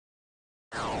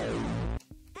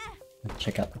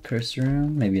Check out the curse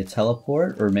room, maybe a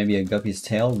teleport, or maybe a Guppy's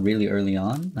tail really early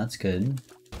on. That's good.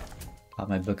 Got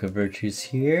my Book of Virtues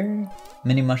here.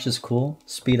 Mini mush is cool.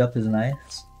 Speed up is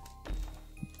nice.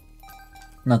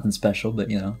 Nothing special, but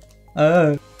you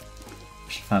know.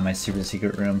 Should find my super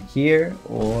secret room here,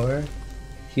 or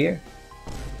here,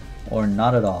 or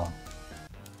not at all.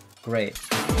 Great.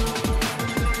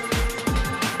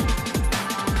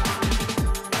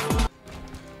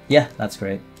 Yeah, that's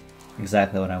great.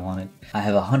 Exactly what I wanted. I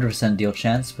have a 100% deal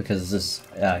chance because this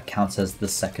counts as the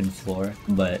second floor,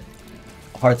 but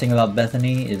the hard thing about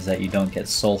Bethany is that you don't get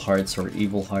soul hearts or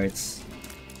evil hearts,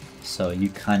 so you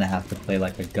kind of have to play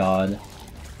like a god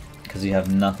because you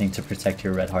have nothing to protect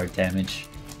your red heart damage.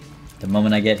 The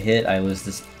moment I get hit, I lose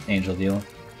this angel deal.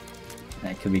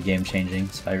 That could be game changing,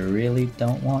 so I really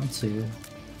don't want to.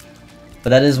 But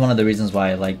that is one of the reasons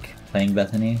why I like playing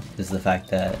Bethany, is the fact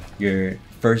that your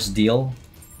first deal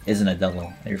isn't a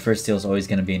double. Your first deal is always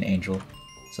going to be an angel,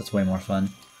 so it's way more fun.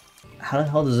 How the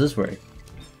hell does this work?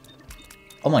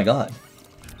 Oh my god.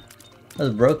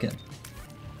 That's broken.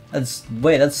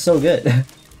 Wait, that's so good.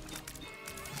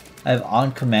 I have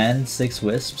on command 6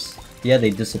 wisps. Yeah, they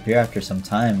disappear after some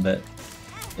time, but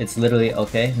it's literally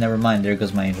okay. Never mind, there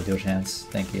goes my angel deal chance.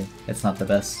 Thank you. It's not the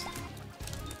best.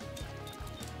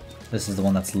 This is the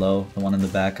one that's low, the one in the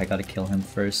back. I gotta kill him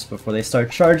first before they start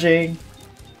charging.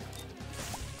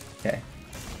 Okay.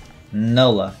 No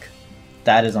luck.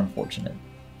 That is unfortunate.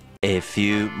 A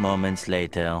few moments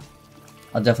later.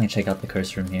 I'll definitely check out the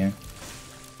curse room here.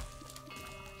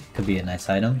 Could be a nice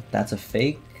item. That's a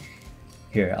fake.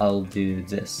 Here, I'll do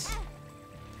this.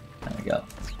 There we go.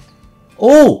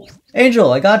 Oh!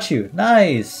 Angel, I got you!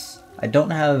 Nice! I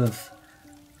don't have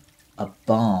a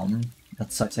bomb.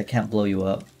 That sucks, I can't blow you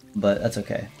up. But that's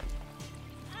okay.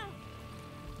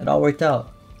 It all worked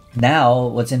out. Now,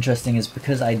 what's interesting is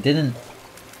because I didn't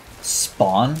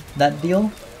spawn that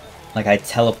deal, like I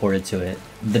teleported to it,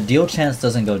 the deal chance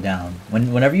doesn't go down.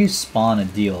 Whenever you spawn a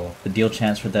deal, the deal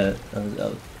chance for the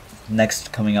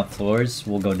next coming up floors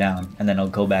will go down, and then it'll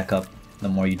go back up the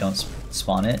more you don't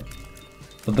spawn it.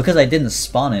 But because I didn't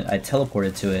spawn it, I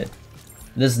teleported to it,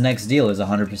 this next deal is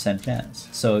 100% chance.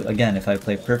 So again, if I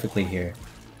play perfectly here,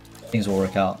 things will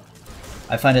work out.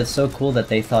 I find it so cool that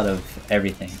they thought of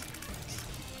everything.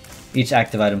 Each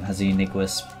active item has a unique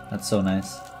wisp. That's so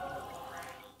nice.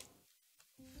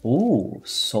 Ooh,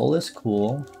 soul is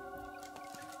cool.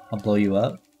 I'll blow you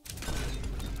up.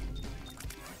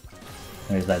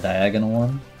 There's that diagonal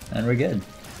one, and we're good.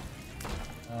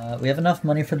 We have enough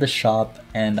money for the shop,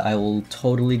 and I will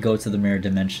totally go to the mirror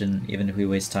dimension, even if we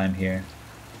waste time here.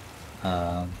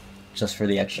 Just for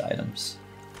the extra items.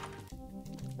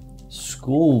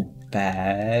 School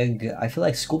bag. I feel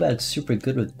like school bag's super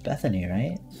good with Bethany,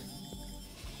 right?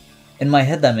 In my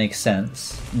head that makes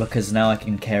sense, because now I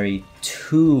can carry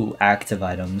 2 active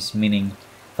items, meaning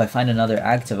if I find another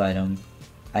active item,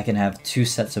 I can have 2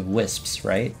 sets of wisps,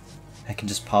 right? I can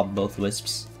just pop both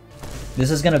wisps.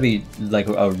 This is gonna be like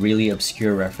a really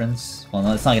obscure reference. Well,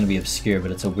 no, it's not gonna be obscure,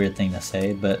 but it's a weird thing to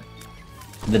say, but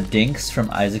the dinks from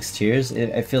Isaac's Tears,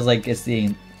 it feels like it's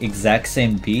the exact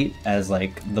same beat as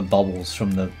like the bubbles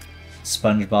from the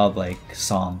SpongeBob like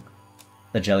song.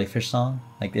 The jellyfish song,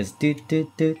 like this doot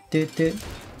doot doot doot doot.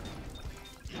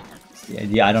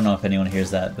 Yeah, I don't know if anyone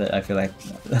hears that, but I feel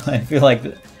like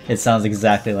it sounds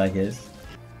exactly like it.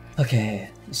 Okay,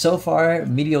 so far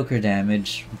mediocre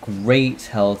damage, great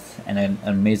health, and an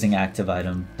amazing active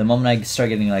item. The moment I start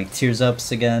getting like tears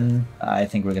ups again, I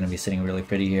think we're gonna be sitting really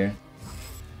pretty here.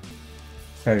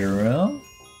 Treasure room.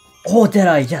 Oh,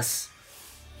 Deadeye, yes.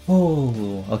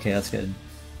 Oh, okay, that's good.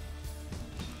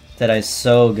 Deadeye's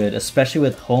so good, especially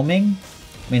with homing,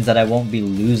 means that I won't be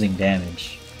losing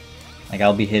damage. Like,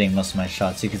 I'll be hitting most of my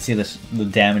shots. You can see this, the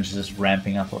damage is just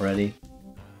ramping up already.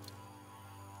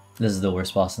 This is the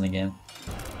worst boss in the game.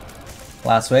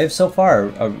 Last wave, so far,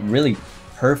 a really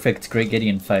perfect Great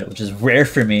Gideon fight, which is rare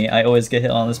for me. I always get hit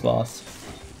on this boss.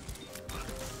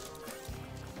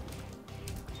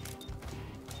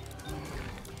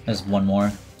 There's one more.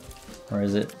 Where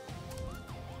is it?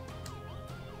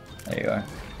 There you are.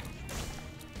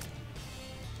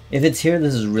 If it's here,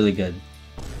 this is really good.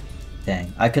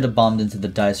 Dang, I could have bombed into the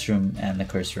dice room and the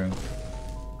curse room.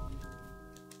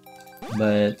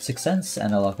 But 6 cents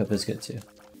and a lockup is good too.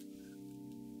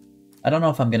 I don't know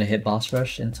if I'm gonna hit boss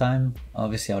rush in time.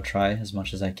 Obviously I'll try as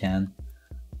much as I can.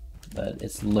 But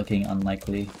it's looking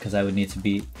unlikely because I would need to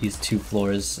beat these 2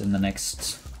 floors in the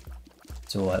next...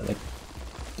 So what, like...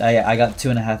 I got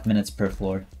 2.5 minutes per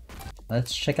floor.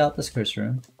 Let's check out this curse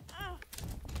room.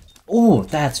 Oh,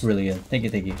 that's really good. Thank you,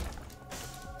 thank you.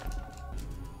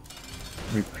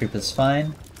 Creep is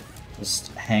fine.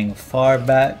 Just hang far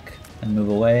back and move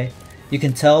away. You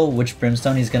can tell which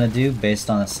brimstone he's gonna do based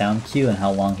on a sound cue and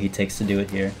how long he takes to do it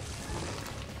here.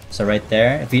 So right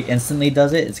there, if he instantly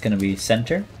does it, it's gonna be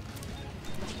center.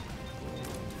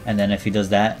 And then if he does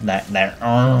that,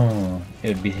 it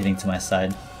would be hitting to my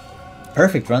side.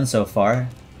 Perfect run so far.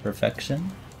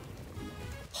 Perfection.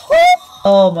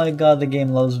 Oh my god, the game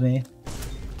loves me.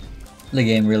 The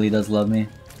game really does love me.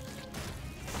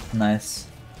 Nice.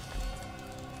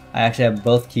 I actually have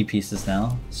both key pieces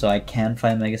now, so I can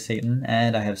find Mega Satan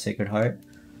and I have Sacred Heart.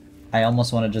 I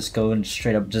almost want to just go and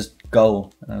straight up just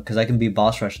go, because I can be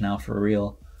boss rush now for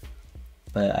real.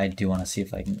 But I do want to see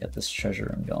if I can get this treasure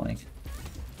room going.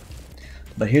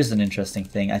 But here's an interesting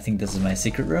thing. I think this is my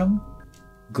secret room.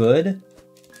 Good.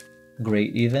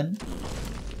 Great even.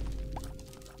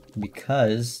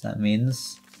 Because that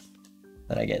means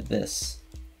that I get this.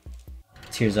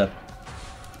 Tears up.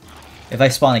 If I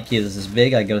spawn a key this is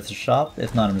big, I go to the shop.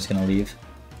 If not, I'm just gonna leave.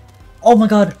 Oh my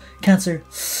god! Cancer!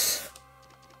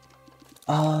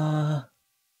 I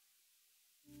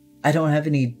don't have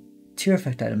any tear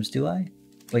effect items, do I?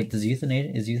 Wait, is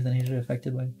euthanasia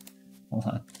affected by... Hold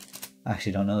on. I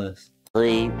actually don't know this.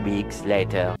 3 weeks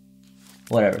later.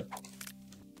 Whatever.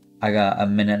 I got a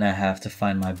minute and a half to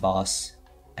find my boss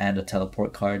and a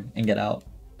teleport card and get out.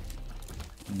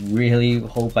 Really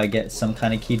hope I get some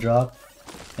kind of key drop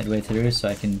midway through so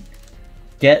I can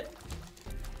get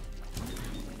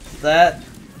that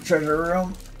treasure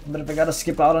room. But if I gotta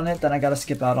skip out on it, then I gotta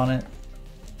skip out on it.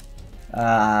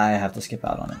 I have to skip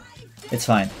out on it. It's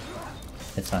fine.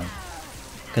 It's fine.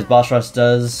 Because boss rush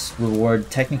does reward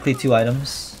technically 2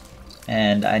 items,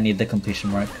 and I need the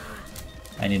completion mark.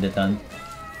 I need it done.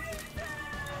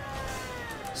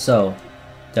 So,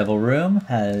 Devil Room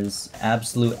has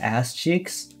absolute ass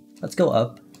cheeks. Let's go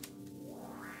up.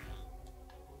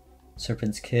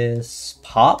 Serpent's Kiss.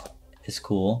 Pop is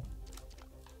cool.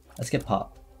 Let's get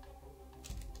Pop.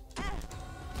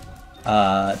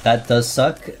 That does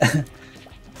suck.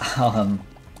 I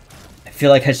feel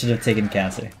like I should have taken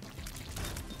Cancer.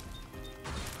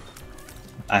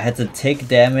 I had to take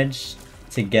damage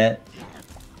to get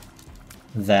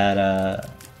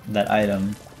that that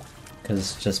item,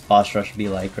 because just boss rush be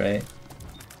like, right?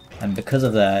 And because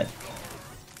of that,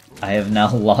 I have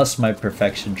now lost my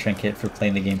perfection trinket for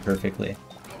playing the game perfectly.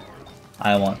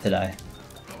 I want to die.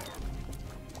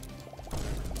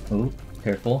 Ooh,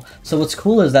 careful. So what's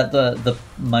cool is that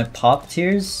my pop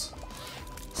tiers,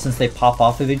 since they pop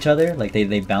off of each other, like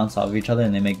they bounce off of each other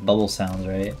and they make bubble sounds,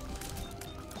 right?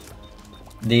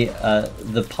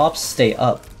 The pops stay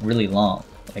up really long.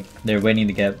 Like they're waiting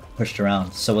to get pushed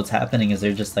around. So what's happening is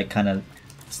they're just like kind of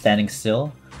standing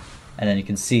still, and then you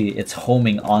can see it's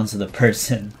homing onto the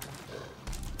person.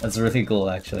 That's really cool,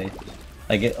 actually.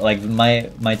 Like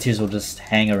my tears will just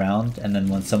hang around, and then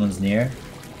when someone's near,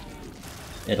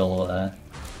 it'll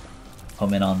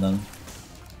home in on them.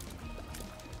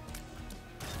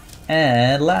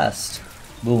 And last,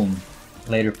 boom,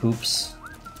 later poops.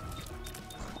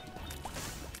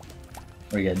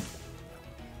 We're good.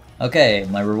 Okay,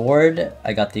 my reward,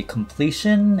 I got the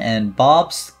completion and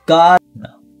Bob's God.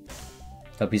 No.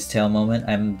 Guppy's tail moment.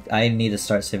 I need to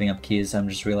start saving up keys. I'm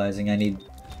just realizing I need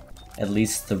at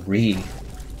least 3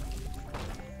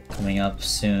 coming up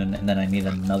soon, and then I need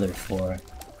another 4.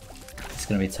 It's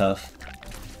gonna be tough.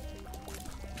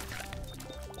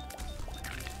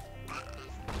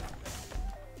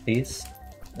 Please?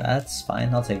 That's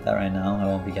fine, I'll take that right now. I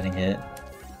won't be getting hit.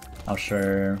 I'm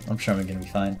sure I'm gonna be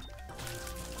fine.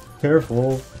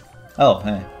 Careful. Oh,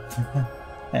 hey.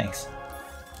 Thanks.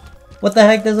 What the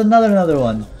heck? There's another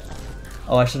one.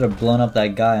 Oh, I should have blown up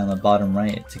that guy on the bottom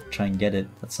right to try and get it.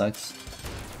 That sucks.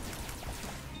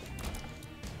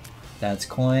 That's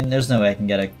coin. There's no way I can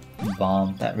get a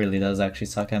bomb. That really does actually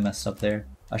suck. I messed up there.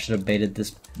 I should have baited this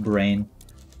brain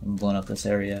and blown up this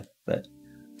area, but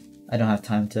I don't have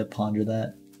time to ponder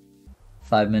that.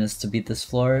 5 minutes to beat this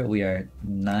floor. We are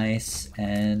nice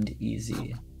and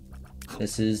easy.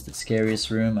 This is the scariest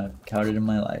room I've encountered in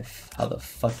my life. How the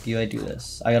fuck do I do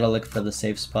this? I gotta look for the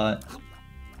safe spot.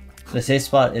 The safe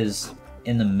spot is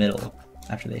in the middle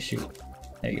after they shoot.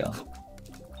 There you go.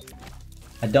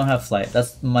 I don't have flight.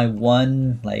 That's my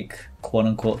one, like,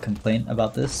 quote-unquote complaint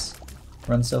about this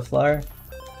run so far.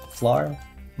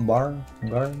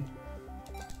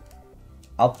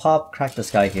 I'll crack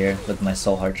this guy here with my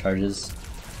soul heart charges.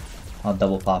 I'll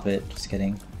double pop it. Just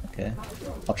kidding. Okay.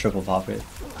 I'll triple pop it.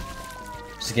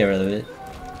 Just get rid of it.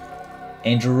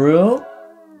 Angel Room?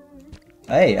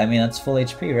 Hey, I mean that's full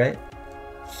HP, right?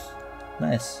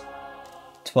 Nice.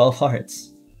 12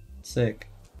 hearts.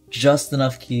 Sick. just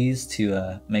enough keys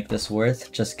to make this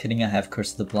worth. Just kidding, I have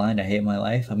Curse of the Blind, I hate my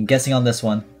life. I'm guessing on this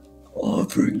one. Oh,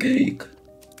 fruitcake!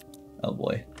 Oh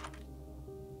boy.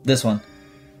 This one.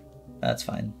 That's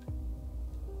fine.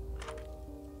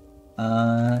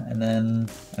 And then,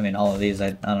 I mean, all of these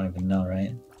I don't even know,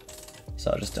 right?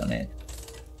 So I'll just donate.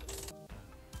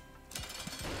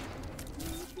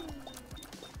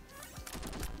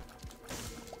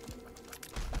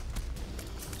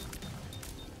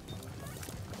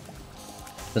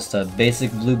 Just a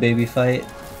basic blue baby fight,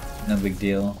 no big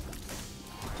deal.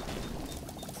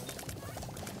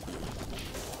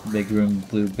 Big room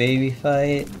blue baby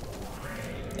fight,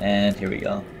 and here we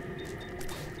go.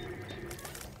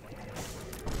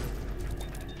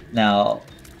 Now,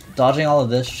 dodging all of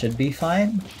this should be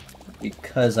fine,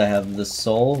 because I have the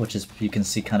soul, which is, you can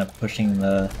see, kind of pushing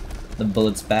the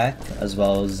bullets back, as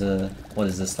well as, what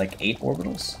is this, like 8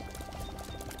 orbitals?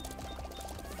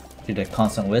 Due to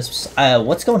constant wisps.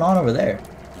 What's going on over there?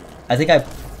 I think I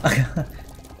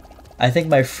think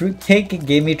my fruitcake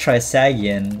gave me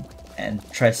Trisagion, and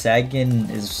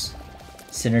Trisagion is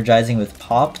synergizing with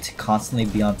Pop to constantly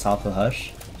be on top of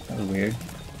Hush. That was weird.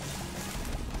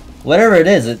 Whatever it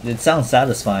is, it sounds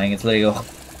satisfying. It's like, oh.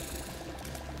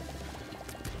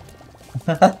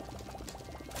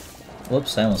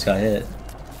 Whoops, I almost got hit.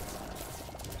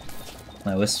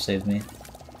 My wisp saved me.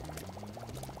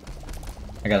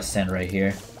 I gotta stand right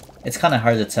here. It's kind of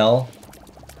hard to tell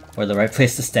where the right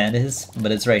place to stand is,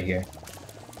 but it's right here.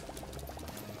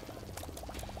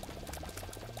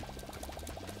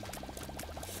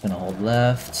 Gonna hold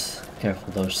left.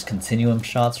 Careful those continuum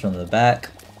shots from the back.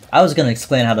 I was gonna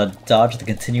explain how to dodge the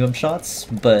continuum shots,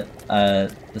 but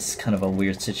this is kind of a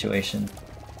weird situation.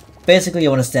 Basically,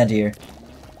 you want to stand here.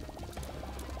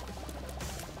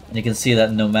 And you can see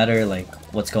that no matter like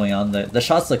what's going on, the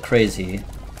shots look crazy,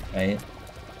 right?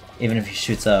 Even if he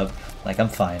shoots up, like, I'm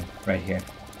fine right here.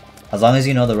 As long as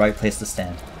you know the right place to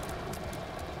stand.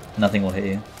 Nothing will hit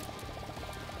you.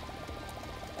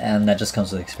 And that just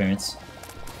comes with experience.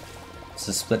 It's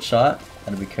a split shot,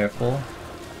 gotta be careful.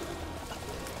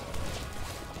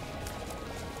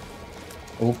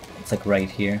 Oh, it's like right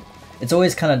here. It's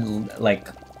always kind of like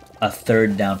a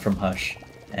third down from Hush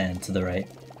and to the right.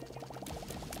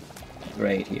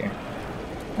 Right here.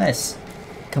 Nice.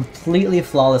 Completely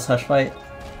flawless Hush fight.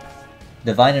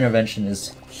 Divine Intervention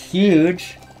is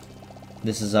huge.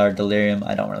 This is our Delirium.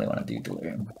 I don't really want to do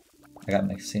Delirium. I got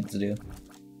mixed things to do.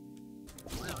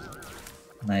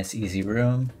 Nice easy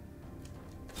room.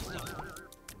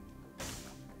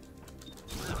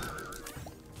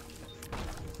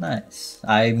 Nice.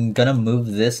 I'm gonna move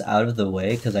this out of the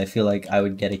way because I feel like I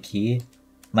would get a key.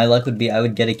 My luck would be I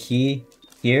would get a key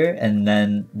here and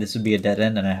then this would be a dead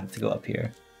end and I have to go up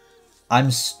here. I'm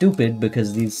stupid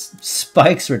because these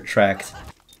spikes retract.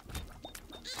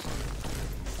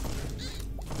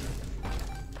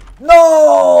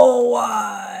 No!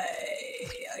 Why?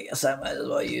 I guess I might as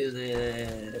well use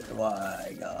it.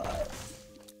 Why, God?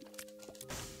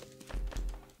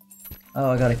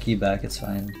 Oh, I got a key back. It's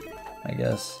fine. I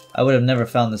guess. I would have never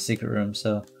found the secret room,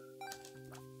 so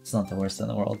it's not the worst in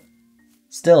the world.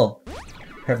 Still,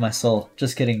 hurt my soul.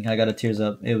 Just kidding. I got a tears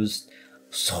up. It was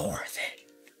so worth it.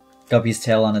 Guppy's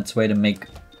tail on its way to make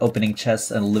opening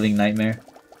chests a living nightmare.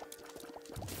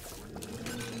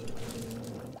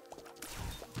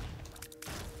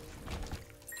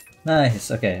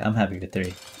 Nice, okay, I'm happy with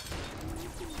 3.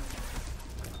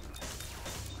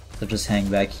 So just hang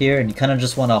back here, and you kind of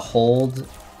just want to hold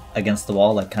against the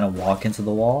wall, like kind of walk into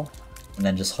the wall, and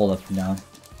then just hold up and down.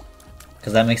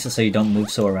 Because that makes it so you don't move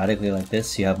so erratically like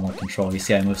this, so you have more control. You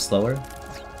see I move slower?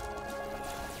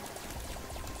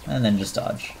 And then just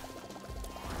dodge.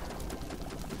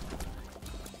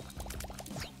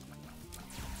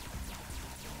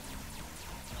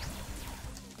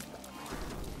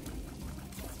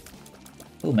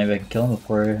 Ooh, maybe I can kill him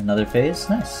before another phase.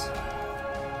 Nice.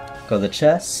 Go to the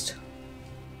chest.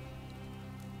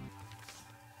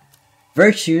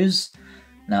 Virtues.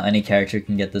 Now any character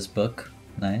can get this book.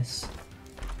 Nice.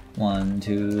 1,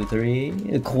 2,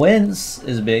 3. Quince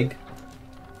is big.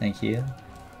 Thank you.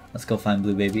 Let's go find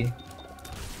Blue Baby.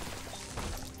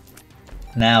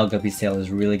 Now Guppy's tail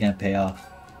is really gonna pay off.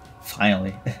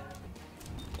 Finally.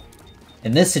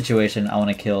 In this situation, I want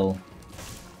to kill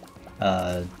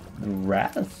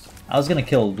Wrath? I was gonna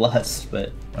kill Lust, but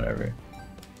whatever.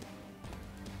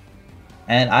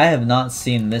 And I have not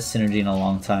seen this synergy in a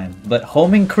long time. But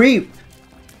Homing Creep!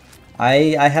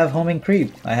 I have Homing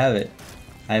Creep. I have it.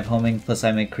 I have Homing plus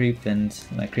I make Creep and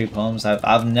my Creep homes.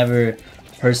 I've never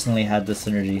personally had this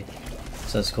synergy.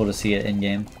 So it's cool to see it in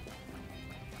game.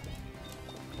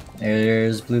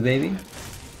 There's Blue Baby.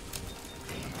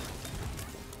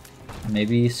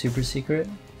 Maybe super secret?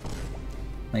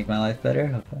 Make my life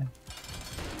better? Okay.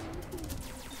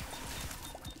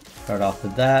 Start off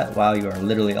with that. Wow, you are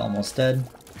literally almost dead.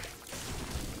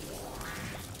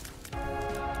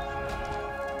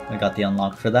 We got the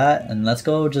unlock for that, and let's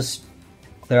go just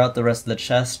clear out the rest of the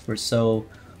chest. We're so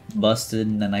busted,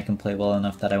 and then I can play well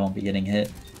enough that I won't be getting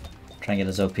hit. Try and get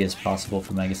as OP as possible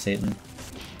for Mega Satan.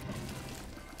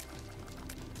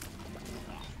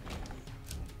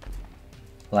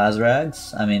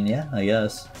 Lazrags? I mean, yeah, I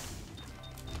guess.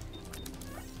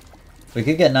 We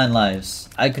could get 9 lives.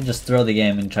 I could just throw the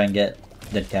game and try and get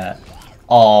Dead Cat.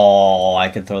 Oh, I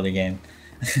could throw the game.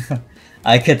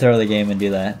 I could throw the game and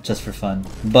do that just for fun.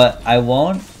 But I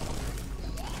won't.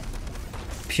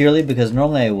 Purely because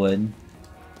normally I would.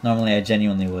 Normally I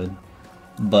genuinely would.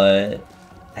 But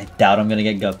I doubt I'm gonna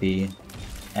get Guppy.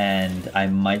 And I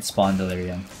might spawn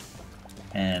Delirium.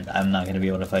 And I'm not gonna be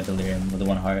able to fight Delirium with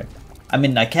 1 heart. I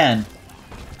mean, I can.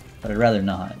 But I'd rather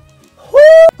not.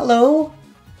 Hello?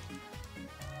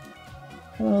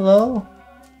 Hello?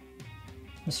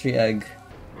 Mystery egg.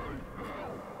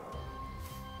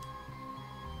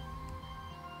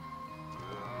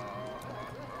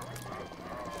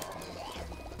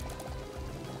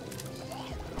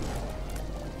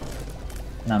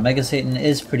 Now Mega Satan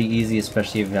is pretty easy,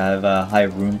 especially if you have high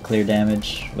rune clear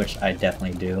damage, which I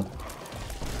definitely do.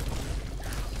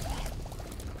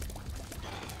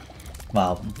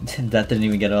 Wow, that didn't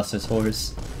even get us his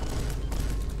horse.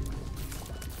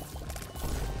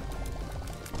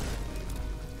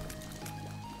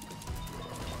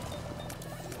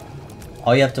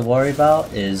 All you have to worry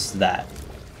about is that.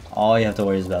 All you have to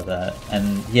worry is about that.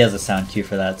 And he has a sound cue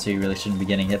for that, so you really shouldn't be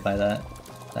getting hit by that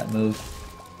move.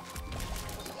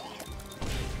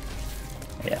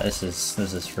 Yeah, this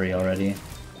is free already.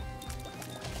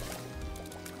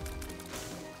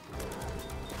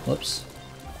 Whoops.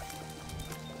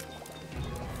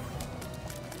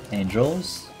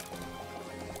 Angels.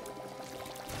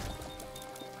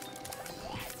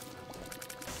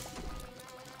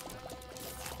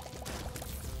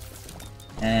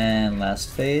 And last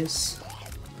phase.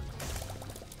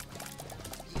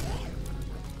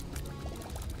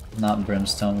 Not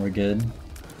brimstone, we're good.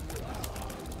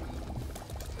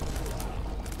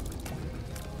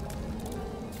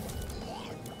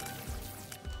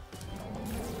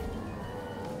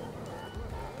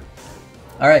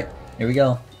 Alright, here we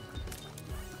go.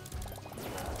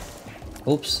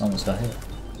 Oops, almost got hit.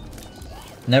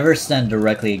 Never stand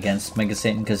directly against Mega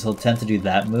Satan because he'll tend to do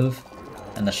that move.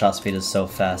 And the shot speed is so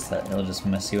fast that it'll just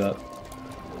mess you up.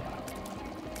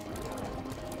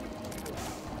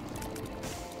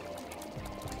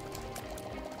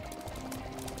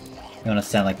 You want to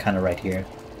stand like kind of right here.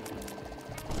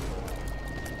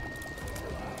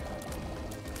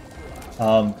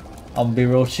 I'll be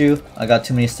real with you. I got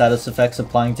too many status effects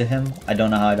applying to him. I don't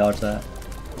know how I dodge that.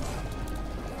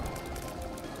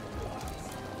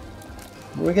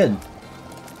 We're good.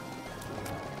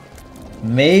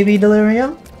 Maybe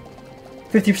Delirium?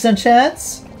 50%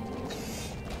 chance?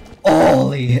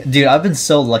 Holy... Dude, I've been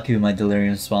so lucky with my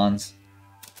Delirium spawns.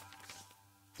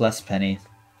 Bless Penny.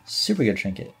 Super good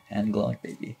trinket. And glowing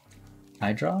baby.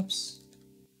 Eye drops?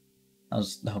 I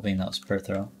was hoping that was per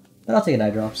throw. But I'll take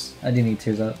eye drops. I do need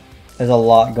tears up. There's a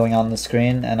lot going on the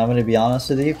screen, and I'm gonna be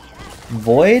honest with you.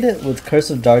 Void with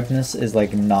Curse of Darkness is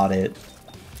like not it.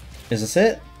 Is this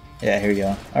it? Yeah, here we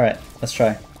go. Alright, let's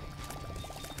try.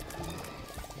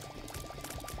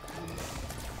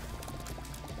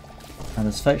 Now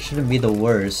this fight shouldn't be the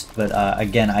worst, but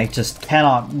again, I just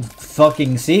cannot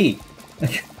fucking see.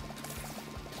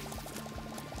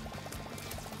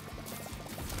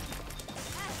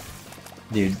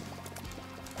 Dude,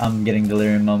 I'm getting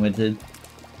Delirium momented.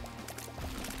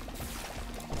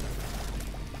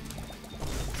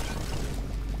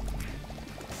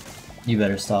 You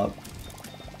better stop.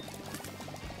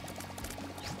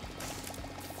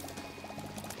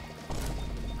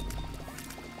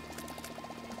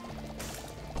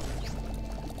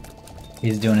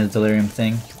 He's doing his Delirium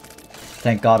thing.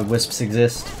 Thank God wisps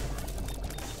exist.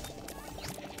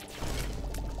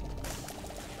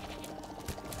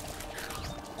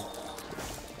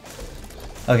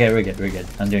 Okay, we're good, we're good.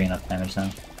 I'm doing enough damage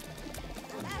now.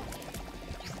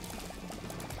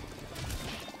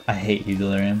 I hate you,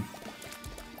 Delirium.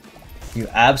 You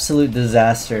absolute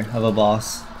disaster of a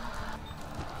boss.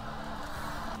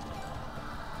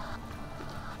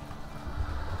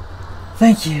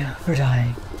 Thank you for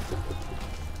dying.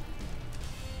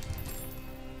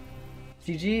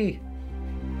 GG.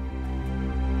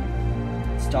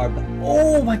 Star.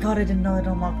 Oh my god, I didn't know I'd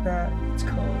unlock that. Let's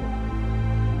go.